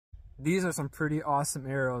These are some pretty awesome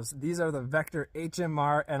arrows. These are the Vector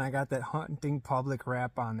HMR, and I got that Hunting Public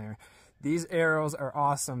wrap on there. These arrows are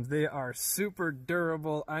awesome. They are super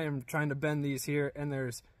durable. I am trying to bend these here, and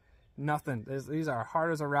there's nothing. These are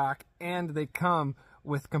hard as a rock, and they come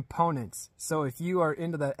with components. So if you are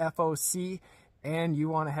into the FOC and you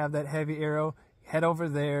want to have that heavy arrow, head over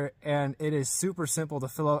there, and it is super simple to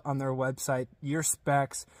fill out on their website your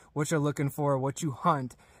specs, what you're looking for, what you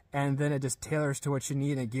hunt, and then it just tailors to what you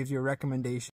need and it gives you a recommendation.